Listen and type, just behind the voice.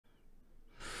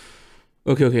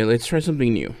Okay, let's try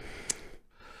something new.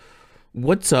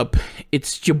 What's up?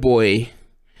 It's your boy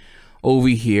over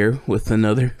here with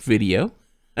another video.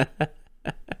 Yeah,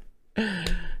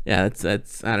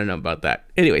 that's I don't know about that.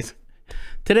 Anyways,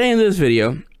 today in this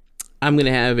video, I'm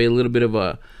gonna have a little bit of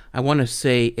I want to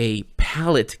say a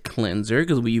palette cleanser,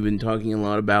 because we've been talking a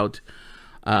lot about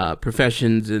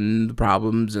professions and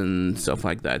problems and stuff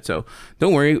like that. So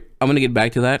don't worry, I'm gonna get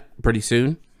back to that pretty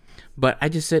soon. But I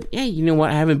just said, hey, you know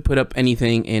what? I haven't put up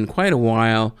anything in quite a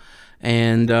while,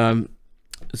 and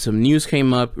some news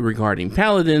came up regarding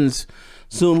Paladins.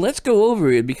 So let's go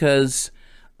over it, because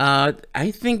I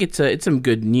think it's some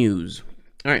good news.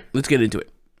 All right, let's get into it.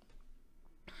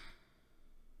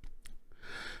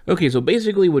 Okay, so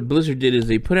basically what Blizzard did is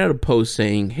they put out a post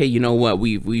saying, hey, you know what?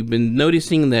 We've been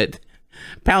noticing that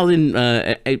Paladin,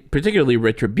 particularly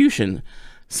Retribution,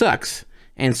 sucks.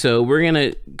 And so we're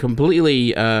gonna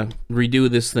completely redo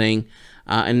this thing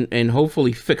and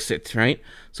hopefully fix it, right?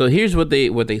 So here's what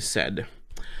they said.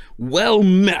 Well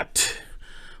met.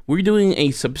 We're doing a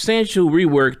substantial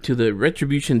rework to the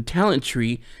Retribution talent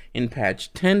tree in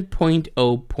patch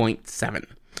 10.0.7.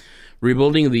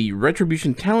 Rebuilding the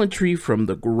Retribution talent tree from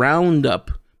the ground up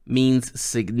means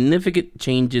significant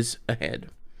changes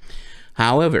ahead.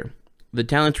 However, the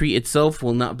talent tree itself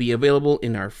will not be available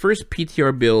in our first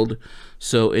PTR build,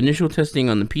 so initial testing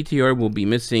on the PTR will be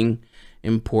missing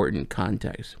important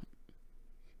context.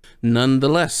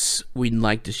 Nonetheless, we'd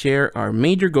like to share our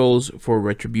major goals for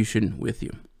Retribution with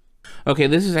you. Okay,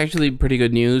 this is actually pretty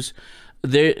good news.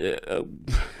 I'm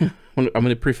going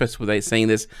to preface with saying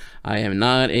this. I am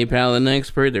not a Paladin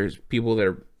expert. There's people that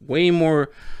are way more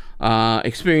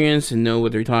experienced and know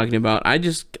what they're talking about.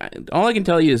 All I can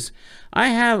tell you is I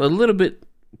have a little bit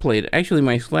played. Actually,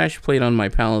 my slash played on my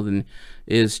Paladin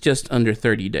is just under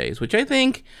 30 days, which I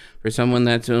think for someone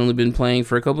that's only been playing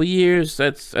for a couple of years,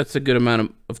 that's a good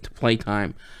amount of play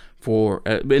time for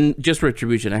just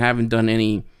Retribution. I haven't done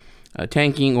any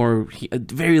tanking or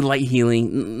very light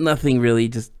healing, nothing really.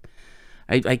 Just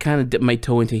I kind of dipped my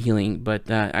toe into healing,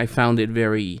 but I found it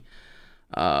very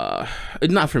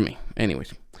not for me.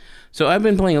 Anyways, so I've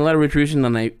been playing a lot of Retribution,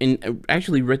 and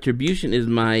actually Retribution is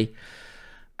my,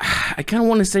 I kind of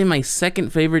want to say my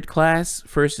second favorite class.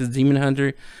 First is Demon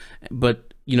Hunter,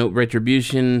 but you know,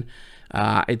 Retribution,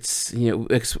 it's, you know,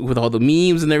 with all the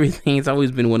memes and everything, it's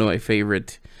always been one of my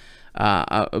favorite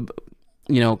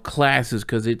you know, classes,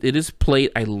 because it is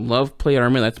plate. I love plate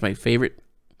armor. That's my favorite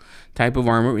type of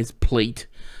armor, is plate.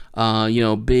 You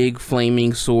know, big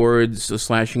flaming swords,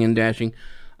 slashing and dashing.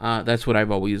 That's what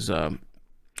I've always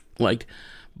liked.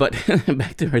 But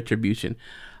back to Retribution.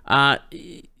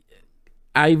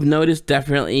 I've noticed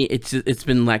definitely it's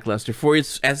been lackluster for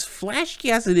as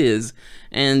flashy as it is,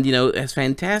 and you know, as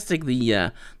fantastic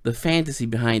the fantasy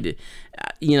behind it.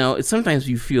 You know, sometimes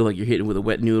you feel like you're hitting with a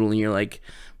wet noodle, and you're like,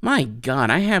 my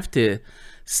God, I have to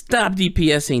stop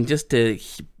DPSing just to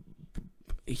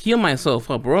heal myself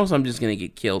up, or else I'm just gonna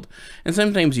get killed. And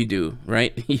sometimes you do,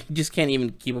 right? You just can't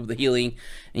even keep up the healing,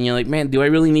 and you're like, man, do I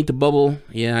really need to bubble?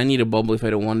 Yeah, I need a bubble if I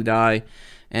don't want to die.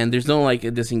 And there's no like a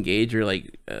disengage or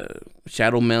like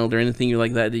shadow meld or anything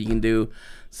like that you can do.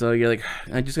 So you're like,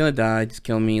 I'm just gonna die, just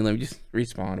kill me, let me just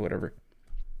respawn, whatever.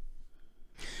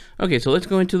 Okay, so let's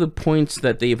go into the points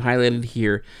that they've highlighted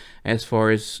here, as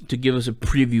far as to give us a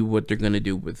preview what they're gonna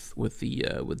do with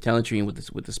talent tree and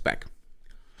with the spec.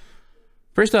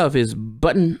 First off is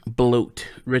button bloat.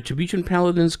 Retribution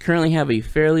Paladins currently have a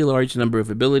fairly large number of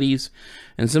abilities,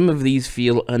 and some of these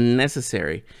feel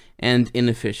unnecessary and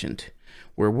inefficient.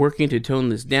 We're working to tone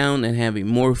this down and have a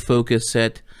more focused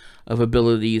set of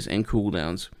abilities and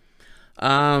cooldowns.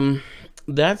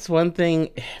 That's one thing,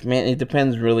 man, it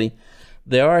depends really.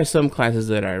 There are some classes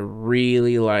that I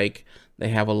really like. They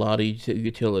have a lot of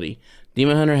utility.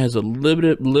 Demon Hunter has a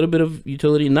little bit of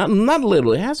utility, not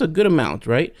little. It has a good amount,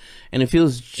 right? And it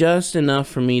feels just enough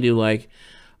for me to like,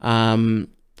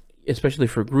 especially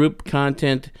for group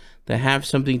content, that have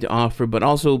something to offer, but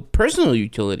also personal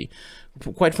utility.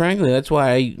 Quite frankly, that's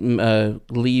why I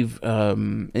leave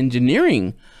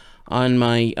engineering on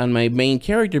my main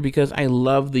character, because I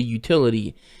love the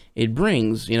utility it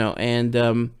brings, you know,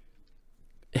 and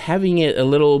having it a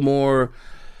little more,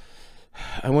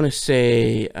 I want to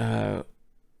say,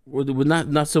 would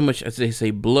not so much as they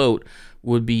say bloat,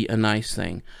 would be a nice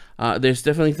thing. There's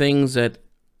definitely things that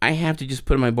I have to just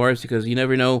put in my bars, because you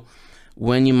never know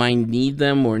when you might need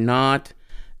them or not.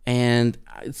 And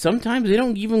sometimes they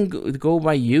don't even go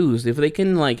by use. If they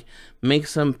can like make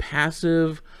some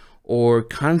passive or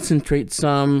concentrate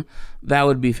some, that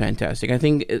would be fantastic. I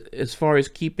think as far as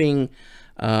keeping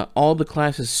all the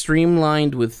classes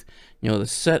streamlined with You know, the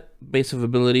set base of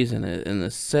abilities and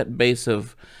the set base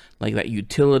of like that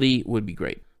utility would be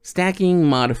great. Stacking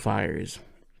modifiers.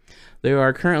 There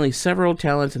are currently several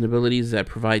talents and abilities that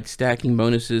provide stacking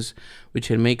bonuses, which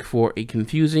can make for a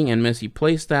confusing and messy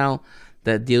playstyle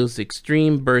that deals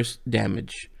extreme burst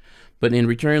damage, but in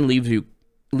return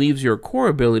leaves your core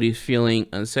abilities feeling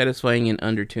unsatisfying and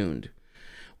undertuned.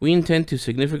 We intend to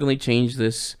significantly change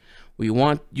this. We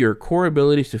want your core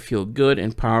abilities to feel good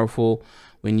and powerful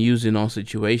when used in all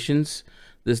situations.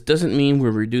 This doesn't mean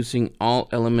we're reducing all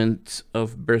elements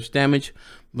of burst damage,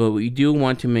 but we do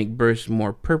want to make bursts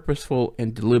more purposeful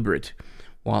and deliberate,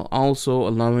 while also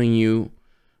allowing you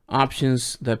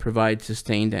options that provide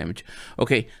sustained damage.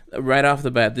 Okay, right off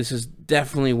the bat, this is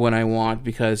definitely what I want,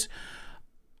 because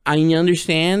I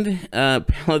understand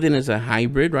Paladin is a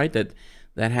hybrid, right?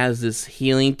 That has this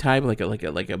healing type, like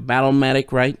a battle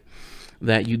medic, right?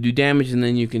 That you do damage and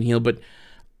then you can heal, but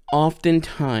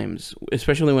oftentimes,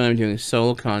 especially when I'm doing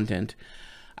solo content,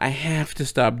 I have to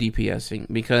stop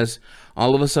DPSing because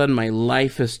all of a sudden my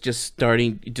life is just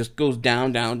starting, it just goes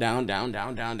down,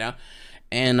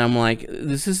 and I'm like,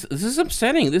 this is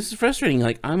upsetting. This is frustrating.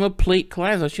 Like, I'm a plate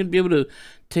class. I should be able to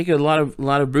take a lot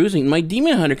of bruising. My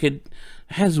Demon Hunter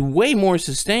has way more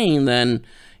sustain than,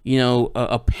 you know,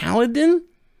 a Paladin.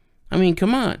 I mean,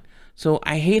 come on. So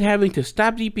I hate having to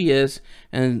stop DPS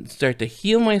and start to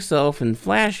heal myself and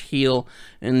flash heal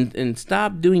and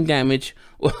stop doing damage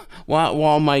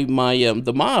while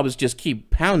the mobs just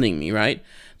keep pounding me, right?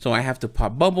 So I have to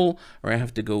pop bubble or I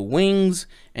have to go wings,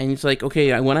 and it's like,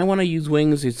 okay, when I want to use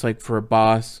wings, it's like for a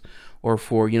boss or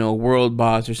for, you know, a world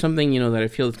boss or something, you know, that I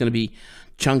feel it's gonna be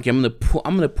chunky. I'm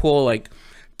gonna pull like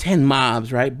 10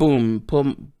 mobs, right? Boom,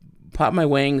 pop my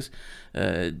wings.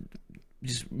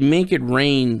 Just make it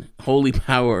rain holy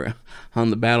power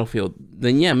on the battlefield.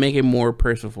 Then yeah, make it more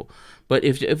purposeful. But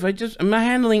if I'm not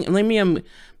handling,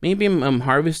 maybe I'm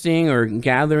harvesting or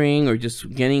gathering or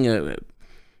just getting an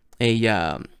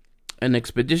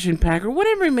expedition pack or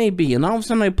whatever it may be, and all of a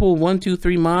sudden I pull 1, 2,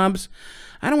 3 mobs.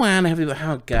 I don't want to have to be like,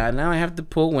 oh god, now I have to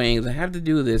pull wings. I have to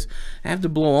do this. I have to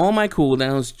blow all my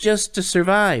cooldowns just to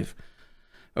survive,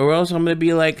 or else I'm gonna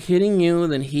be like hitting you,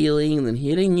 then healing, then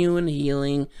hitting you and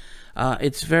healing.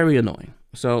 It's very annoying.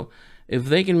 So if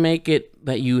they can make it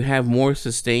that you have more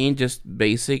sustain, just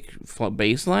basic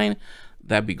baseline,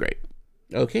 that'd be great.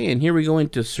 Okay, and here we go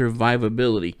into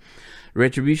survivability.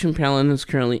 Retribution Paladins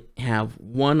currently have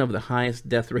one of the highest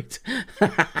death rates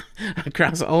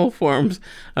across all forms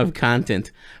of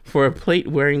content. For a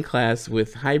plate-wearing class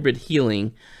with hybrid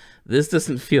healing, this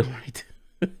doesn't feel right.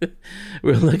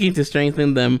 We're looking to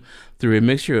strengthen them through a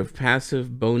mixture of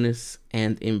passive, bonus,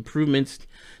 and improvements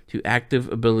to active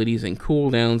abilities and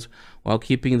cooldowns, while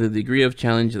keeping the degree of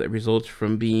challenge that results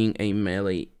from being a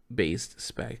melee-based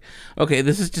spec. Okay,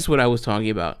 this is just what I was talking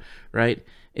about, right?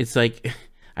 It's like,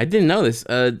 I didn't know this.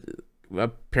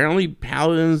 Apparently,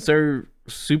 Paladins are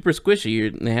super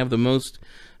squishy. They have the most,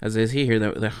 as I see here,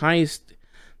 the highest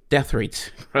death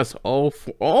rates across all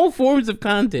forms of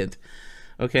content.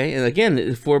 Okay, and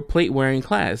again, for a plate-wearing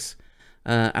class,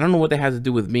 I don't know what that has to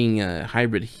do with being a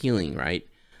hybrid healing, right?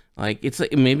 Like, it's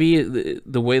like maybe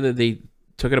the way that they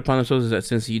took it upon themselves is that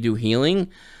since you do healing,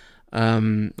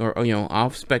 or you know,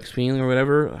 off-spec healing or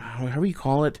whatever, however you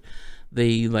call it,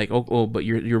 they like, oh, but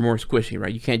you're more squishy,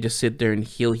 right? You can't just sit there and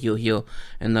heal,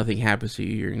 and nothing happens to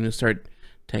you. You're gonna start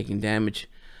taking damage.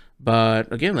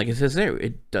 But again, like it says there,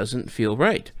 it doesn't feel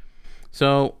right.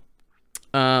 So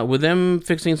with them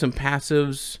fixing some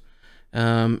passives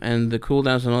and the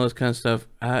cooldowns and all this kind of stuff,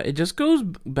 it just goes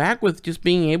back with just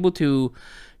being able to,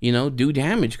 you know, do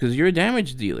damage, because you're a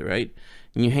damage dealer, right?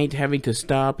 And you hate having to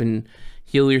stop and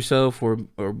heal yourself or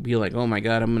be like, oh my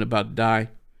god, I'm about to die.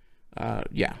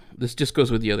 Yeah, this just goes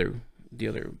with the other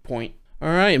point. All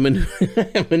right,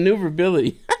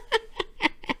 maneuverability.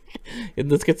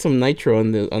 Let's get some nitro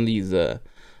on these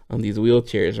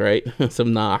wheelchairs, right?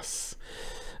 Some NOS.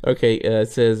 Okay, it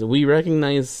says, we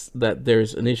recognize that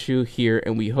there's an issue here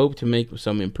and we hope to make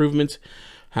some improvements.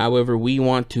 However, we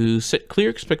want to set clear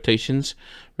expectations.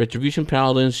 Retribution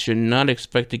Paladins should not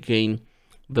expect to gain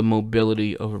the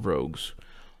mobility of rogues.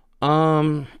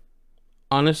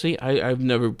 Honestly, I've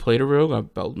never played a rogue.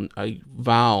 I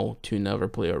vow to never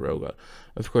play a rogue.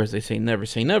 Of course, they say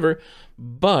never,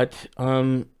 but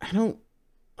I don't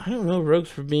know rogues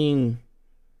for being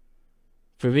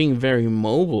very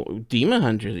mobile. Demon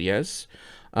Hunters, yes.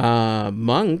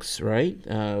 Monks, right?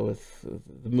 With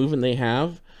the movement they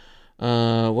have.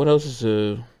 What else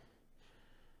is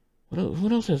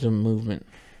what else has a movement?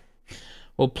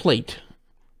 Well, plate.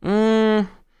 Death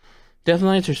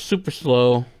Knights are super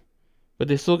slow, but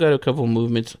they still got a couple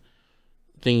movements.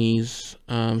 thingies,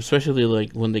 especially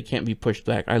like when they can't be pushed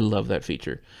back. I love that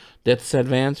feature. Death's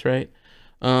Advance, right?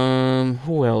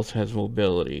 Who else has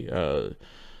mobility?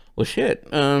 Well, shit.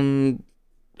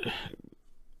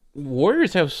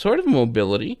 Warriors have sort of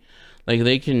mobility, like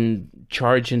they can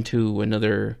charge into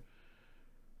another,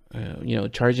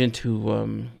 charge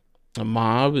into a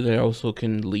mob. They also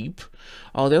can leap.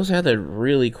 Oh, they also had that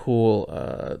really cool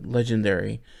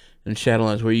legendary in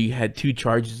Shadowlands where you had 2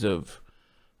 charges of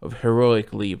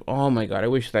heroic leap. Oh my god, I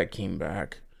wish that came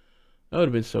back. That would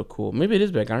have been so cool. Maybe it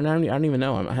is back. I don't even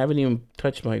know. I haven't even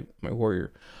touched my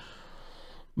warrior.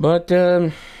 But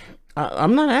I'm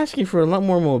not asking for a lot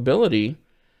more mobility.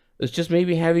 It's just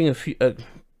maybe having a few,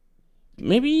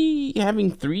 maybe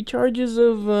having 3 charges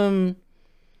of the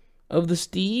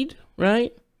steed,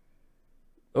 right?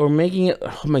 Or making it.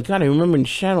 Oh my god! I remember in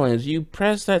Shadowlands, you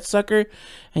press that sucker,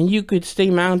 and you could stay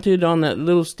mounted on that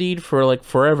little steed for like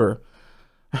forever.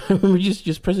 I remember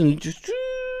just pressing,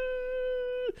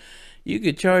 you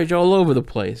could charge all over the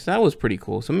place. That was pretty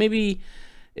cool. So maybe,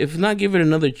 if not give it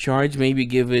another charge, maybe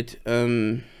give it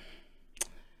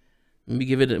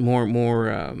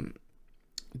more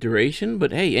duration.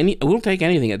 But hey, we'll take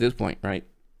anything at this point, right?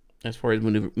 As far as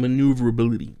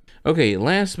maneuverability. Okay,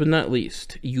 last but not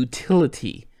least,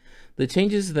 utility. The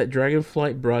changes that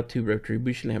Dragonflight brought to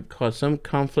Retribution have caused some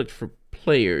conflict for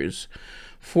players,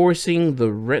 forcing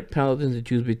the Ret Paladins to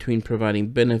choose between providing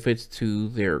benefits to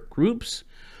their groups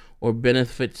or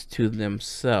benefits to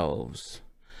themselves.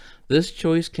 This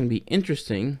choice can be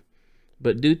interesting,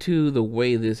 but due to the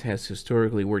way this has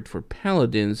historically worked for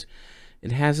Paladins,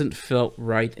 it hasn't felt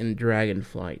right in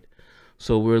Dragonflight.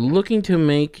 So we're looking to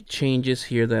make changes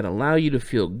here that allow you to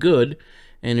feel good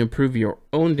and improve your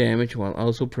own damage while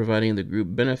also providing the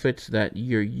group benefits that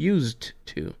you're used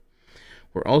to.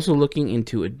 We're also looking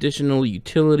into additional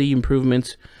utility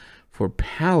improvements for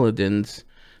Paladins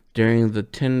during the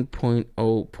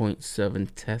 10.0.7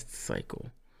 test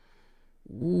cycle.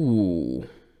 Ooh,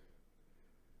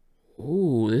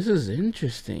 this is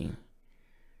interesting.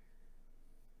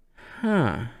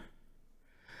 Huh.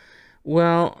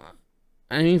 Well,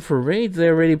 I mean, for raids, they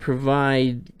already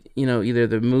provide, either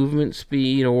the movement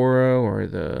speed aura or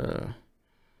the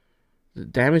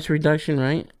damage reduction,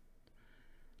 right?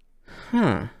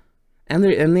 Huh. And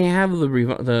they have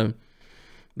the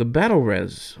battle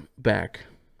res back.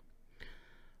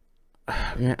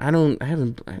 Man, I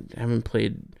haven't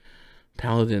played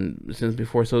Paladin since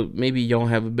before, so maybe y'all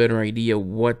have a better idea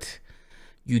what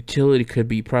utility could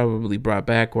be probably brought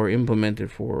back or implemented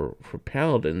for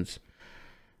Paladins.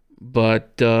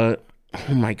 But oh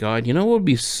my god, what would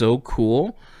be so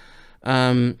cool?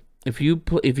 If you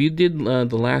did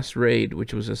the last raid,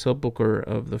 which was a sepulcher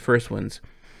of the first ones,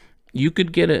 you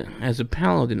could get it as a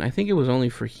Paladin. I think it was only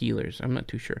for healers. I'm not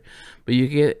too sure, but you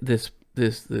get this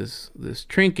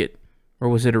trinket. Or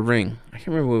was it a ring? I can't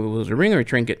remember if it was a ring or a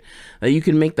trinket. That you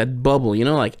can make that bubble,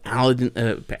 like Paladin.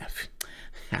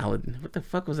 Paladin. What the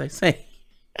fuck was I saying?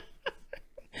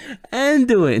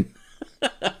 Anduin.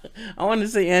 I wanted to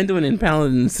say Anduin and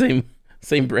Paladin in the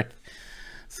same breath.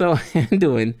 So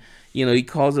Anduin, he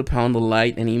calls upon the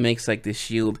light and he makes like this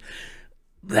shield.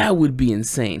 That would be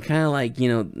insane. Kind of like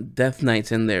Death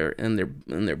Knights in their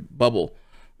bubble.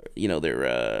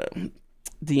 Their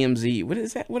DMZ. What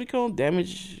is that? What do you call it?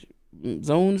 Damage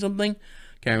zone something?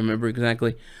 Can't remember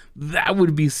exactly. That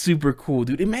would be super cool,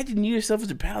 dude. Imagine you yourself as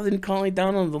a Paladin calling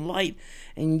down on the light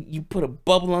and you put a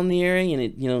bubble on the area and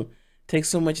it takes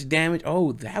so much damage.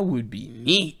 Oh, that would be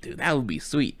neat, dude. That would be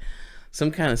sweet.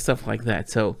 Some kind of stuff like that.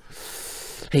 So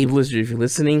hey, Blizzard, if you're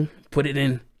listening, put it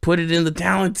in the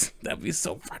talents. That'd be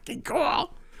so fucking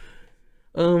cool.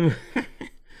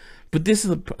 But this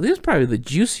is probably the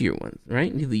juicier one,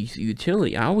 right? The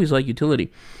utility. I always like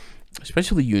utility.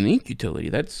 Especially unique utility.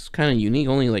 That's kind of unique.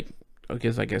 Only like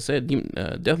I said,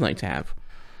 Death Knights have.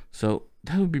 So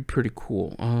that would be pretty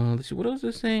cool. Let's see. What else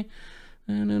does it say?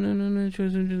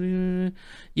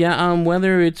 Yeah.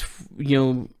 Whether it's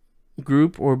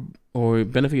group or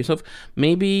benefit yourself,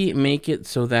 maybe make it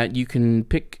so that you can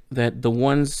pick that the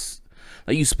ones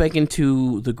that you spec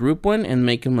into the group one and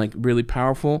make them like really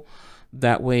powerful.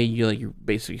 That way you're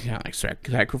basically kind of like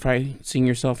sacrificing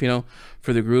yourself,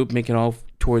 for the group. Make it all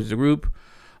towards the group,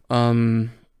 or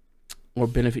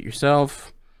benefit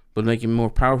yourself, but make it more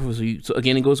powerful. So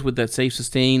again, it goes with that safe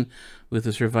sustain, with the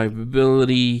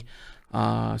survivability,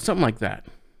 something like that,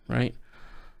 right?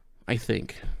 I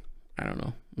think. I don't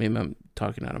know. Maybe I'm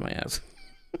talking out of my ass.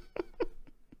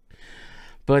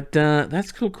 But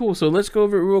that's cool. So let's go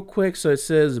over it real quick. So it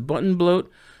says button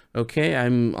bloat. Okay,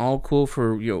 I'm all cool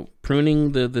for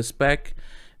pruning the spec,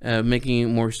 making it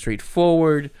more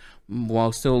straightforward.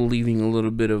 while still leaving a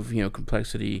little bit of, you know,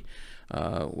 complexity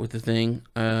with the thing.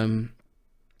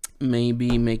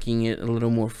 Maybe making it a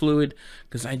little more fluid,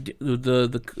 because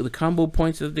the combo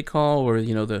points that they call, or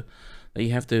you know, that you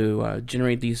have to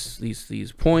generate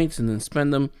these points and then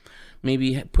spend them.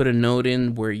 Maybe put a note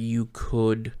in where you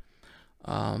could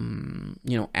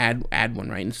you know, add one,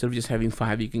 right? Instead of just having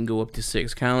 5, you can go up to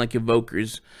 6, kind of like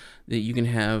evokers, that you can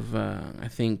have I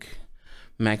think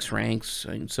max ranks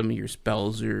in some of your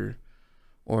spells, or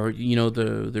you know,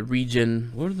 the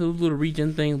regen, what are the little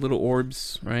regen thing, little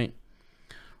orbs, right?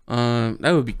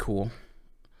 That would be cool.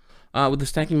 With the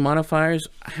stacking modifiers,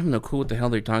 I have no clue what the hell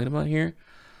they're talking about here.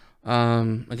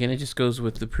 Again, it just goes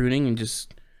with the pruning and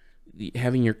just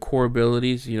having your core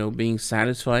abilities, you know, being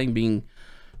satisfying, being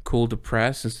cool to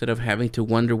press, instead of having to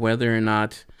wonder whether or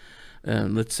not,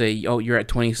 let's say, oh, you're at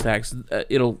 20 stacks,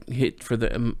 it'll hit for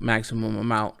the maximum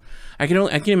amount. I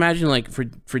can imagine, like for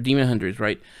demon hunters,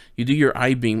 right? You do your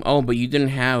eye beam, oh, but you didn't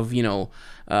have, you know,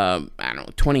 I don't know,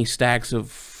 20 stacks of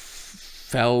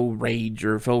fell rage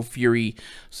or fell fury,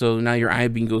 so now your eye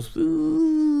beam goes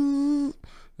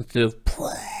instead of,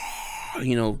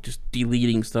 you know, just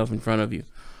deleting stuff in front of you.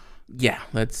 Yeah,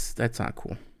 that's not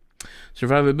cool.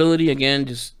 Survivability, again,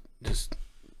 just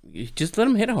let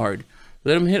them hit hard.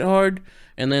 Let them hit hard,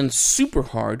 and then super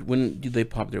hard when they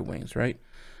pop their wings, right?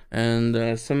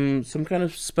 And some kind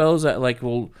of spells that like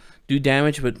will do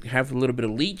damage but have a little bit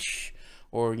of leech,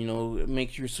 or you know,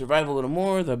 make your survive a little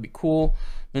more. That'd be cool.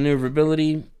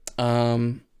 Maneuverability,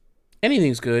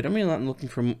 anything's good. I mean, I'm not looking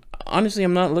for, honestly,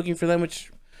 I'm not looking for that much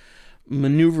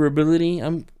maneuverability.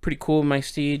 I'm pretty cool with my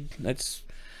steed. That's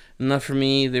enough for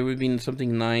me. There would be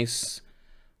something nice,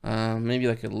 maybe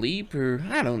like a leap, or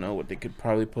I don't know what they could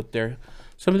probably put there.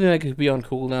 Something that could be on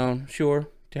cooldown, sure,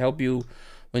 to help you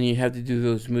when you have to do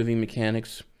those moving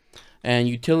mechanics. And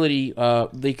utility,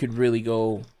 they could really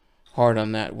go hard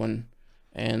on that one.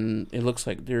 And it looks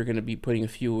like they're going to be putting a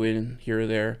few in here or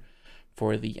there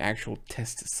for the actual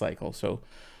test cycle. So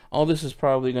all this is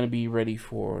probably going to be ready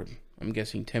for, I'm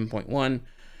guessing, 10.1,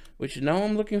 which now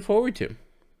I'm looking forward to.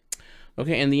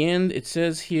 Okay, in the end, it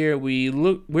says here, we're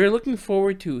looking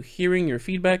forward to hearing your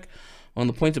feedback on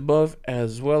the points above,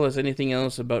 as well as anything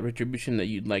else about Retribution that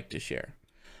you'd like to share.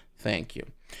 Thank you.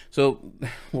 So,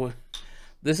 well,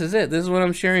 this is it. This is what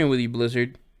I'm sharing with you,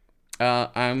 Blizzard.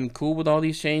 I'm cool with all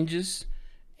these changes,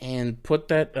 and put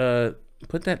that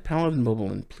Paladin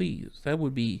bubble in, please. That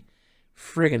would be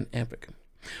friggin' epic.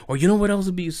 Or you know what else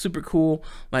would be super cool?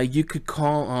 Like, you could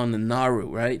call on the Naru,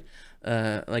 right?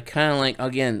 Like, kind of like,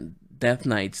 again, Death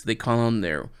Knights, they call on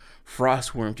their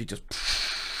Frostworm to just,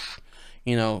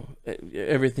 you know,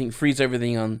 everything, freeze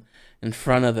everything on in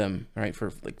front of them, right,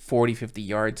 for like 40-50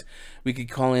 yards. We could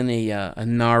call in a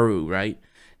Naru, right,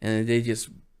 and they just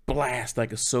blast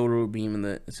like a solar beam in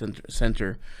the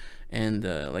center, and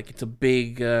like it's a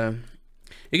big, it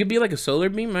could be like a solar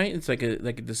beam, right? It's like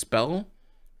a dispel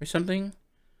or something.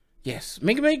 Yes,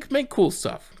 make cool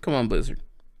stuff. Come on, Blizzard.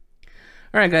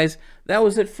 All right, guys, that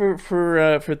was it for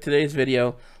today's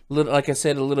video. Like I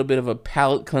said, a little bit of a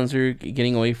palate cleanser,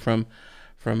 getting away from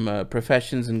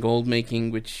professions and gold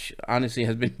making, which honestly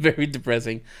has been very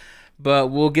depressing. But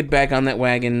we'll get back on that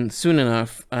wagon soon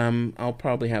enough. I'll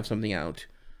probably have something out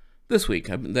this week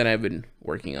that I've been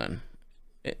working on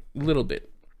a little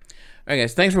bit. All right,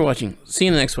 guys, thanks for watching. See you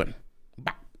in the next one.